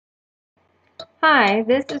Hi,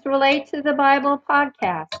 this is Relate to the Bible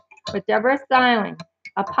podcast with Deborah Styling,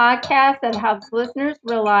 a podcast that helps listeners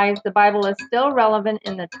realize the Bible is still relevant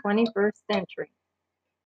in the 21st century.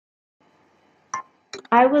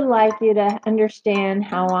 I would like you to understand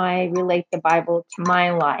how I relate the Bible to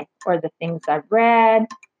my life or the things I've read,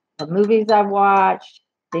 the movies I've watched,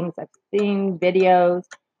 things I've seen, videos,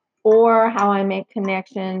 or how I make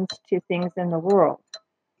connections to things in the world.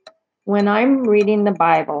 When I'm reading the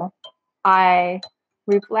Bible, I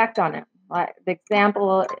reflect on it. Like the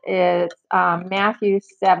example is Matthew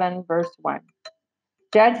 7, verse 1.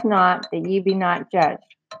 Judge not that ye be not judged.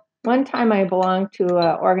 One time I belonged to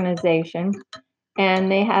an organization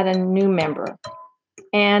and they had a new member.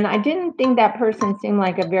 And I didn't think that person seemed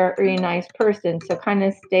like a very nice person, so kind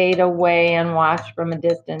of stayed away and watched from a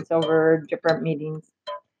distance over different meetings.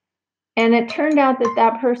 And it turned out that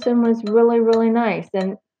that person was really, really nice.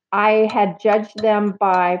 And I had judged them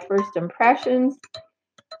by first impressions.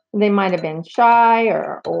 They might have been shy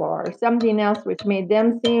or something else which made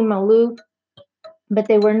them seem aloof, but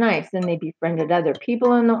they were nice and they befriended other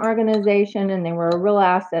people in the organization and they were a real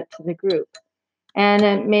asset to the group. And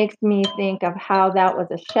it makes me think of how that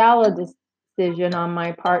was a shallow decision on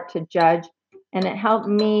my part to judge. And it helped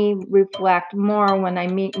me reflect more when I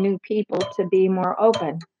meet new people to be more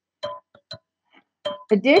open.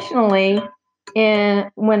 Additionally,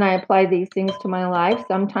 when I apply these things to my life,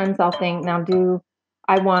 sometimes I'll think, now, do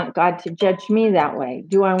I want God to judge me that way?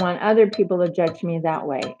 Do I want other people to judge me that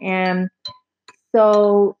way? And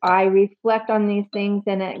so I reflect on these things,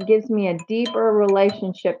 and it gives me a deeper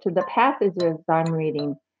relationship to the passages I'm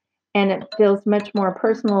reading, and it feels much more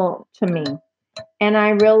personal to me. And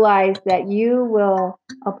I realize that you will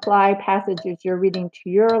apply passages you're reading to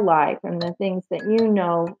your life and the things that you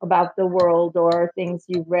know about the world or things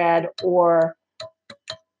you've read or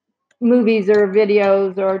movies or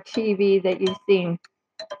videos or TV that you've seen.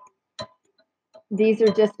 These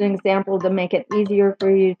are just an example to make it easier for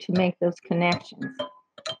you to make those connections.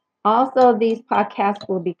 Also, these podcasts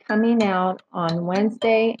will be coming out on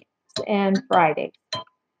Wednesday and Friday.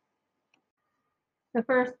 The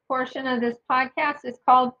first portion of this podcast is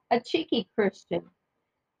called A Cheeky Christian.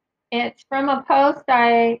 It's from a post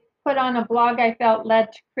I put on a blog I felt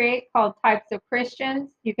led to create called Types of Christians.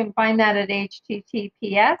 You can find that at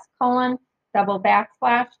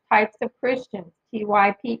https://types of Christians,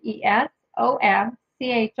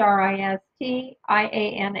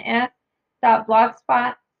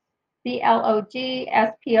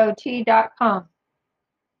 typesofchristians.blogspot.com.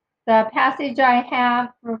 The passage I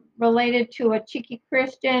have related to a cheeky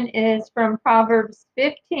Christian is from Proverbs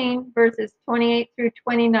 15, verses 28 through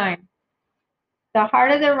 29. The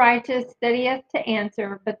heart of the righteous steadieth to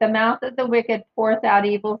answer, but the mouth of the wicked poureth out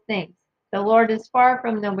evil things. The Lord is far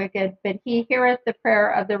from the wicked, but he heareth the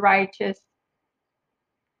prayer of the righteous.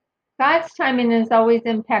 God's timing is always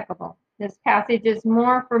impeccable. This passage is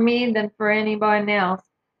more for me than for anyone else,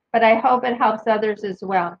 but I hope it helps others as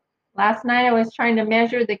well. Last night I was trying to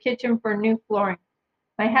measure the kitchen for new flooring.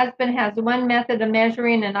 My husband has one method of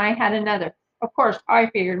measuring and I had another. Of course, I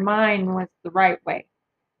figured mine was the right way.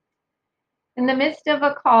 In the midst of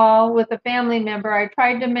a call with a family member, I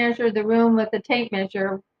tried to measure the room with a tape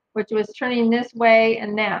measure, which was turning this way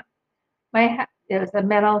and that. It was a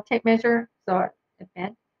metal tape measure, so it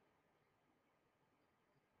bent.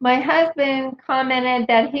 My husband commented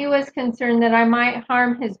that he was concerned that I might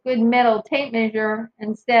harm his good metal tape measure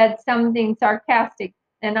and said something sarcastic,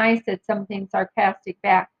 and I said something sarcastic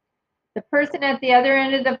back. The person at the other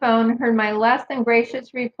end of the phone heard my less than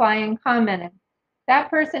gracious reply and commented. That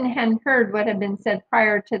person hadn't heard what had been said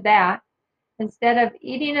prior to that. Instead of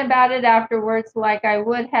eating about it afterwards like I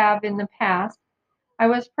would have in the past, I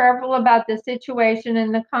was prayerful about the situation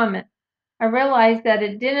and the comment. I realized that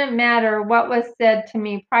it didn't matter what was said to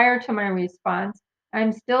me prior to my response.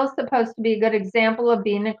 I'm still supposed to be a good example of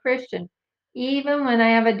being a Christian, even when I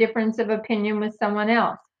have a difference of opinion with someone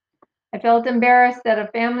else. I felt embarrassed that a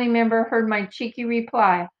family member heard my cheeky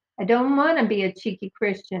reply. I don't want to be a cheeky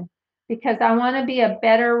Christian because I want to be a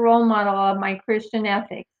better role model of my Christian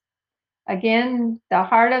ethics. Again, the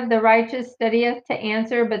heart of the righteous steadieth to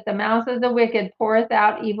answer, but the mouth of the wicked poureth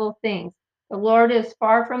out evil things. The Lord is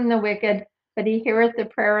far from the wicked, but he heareth the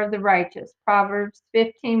prayer of the righteous. Proverbs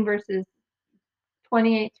 15, verses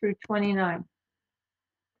 28 through 29.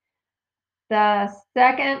 The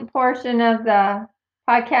second portion of the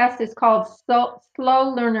podcast is called Slow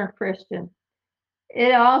Learner Christian.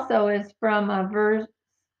 It also is from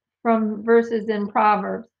verses in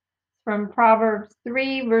Proverbs, from Proverbs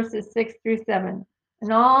 3, verses 6 through 7.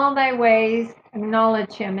 In all thy ways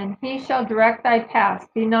acknowledge him, and he shall direct thy paths.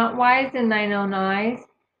 Be not wise in thine own eyes.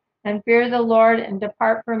 and fear the Lord and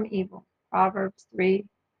depart from evil. Proverbs 3,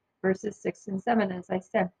 verses 6 and 7, as I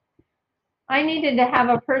said. I needed to have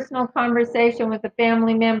a personal conversation with a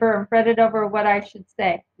family member and fretted over what I should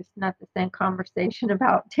say. It's not the same conversation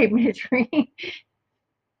about tape measuring.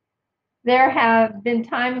 There have been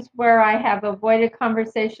times where I have avoided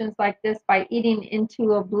conversations like this by eating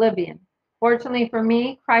into oblivion. Fortunately for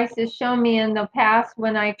me, Christ has shown me in the past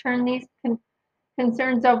when I turn these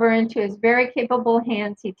concerns over into his very capable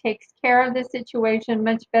hands, he takes care of the situation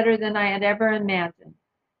much better than I had ever imagined.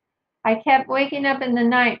 I kept waking up in the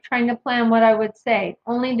night trying to plan what I would say,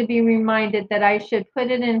 only to be reminded that I should put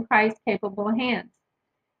it in Christ's capable hands.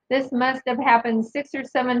 This must have happened 6 or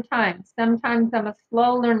 7 times. Sometimes I'm a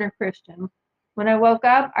slow learner Christian. When I woke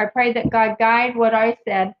up, I prayed that God guide what I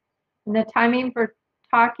said and the timing for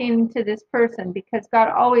talking to this person, because God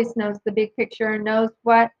always knows the big picture and knows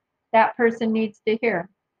what that person needs to hear.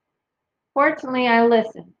 Fortunately, I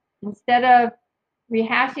listened. Instead of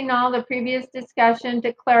rehashing all the previous discussion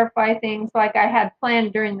to clarify things like I had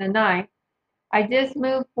planned during the night, I just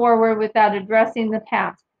moved forward without addressing the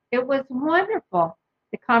past. It was wonderful.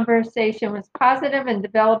 The conversation was positive and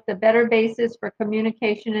developed a better basis for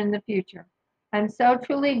communication in the future. I'm so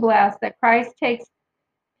truly blessed that Christ takes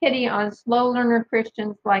pity on slow learner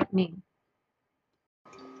Christians like me.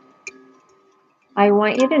 I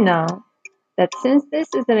want you to know that since this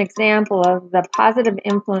is an example of the positive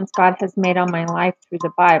influence God has made on my life through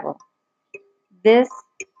the Bible, this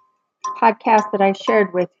podcast that I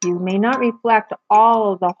shared with you may not reflect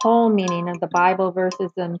all of the whole meaning of the Bible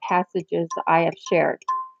verses and passages I have shared.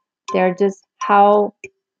 They're just how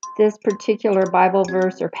this particular Bible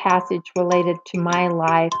verse or passage related to my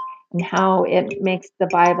life and how it makes the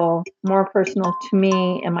Bible more personal to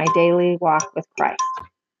me in my daily walk with Christ.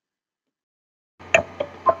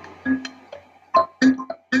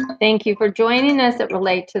 Thank you for joining us at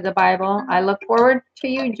Relate to the Bible. I look forward to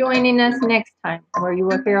you joining us next time, where you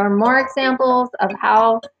will hear more examples of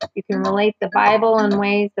how you can relate the Bible in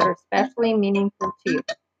ways that are especially meaningful to you.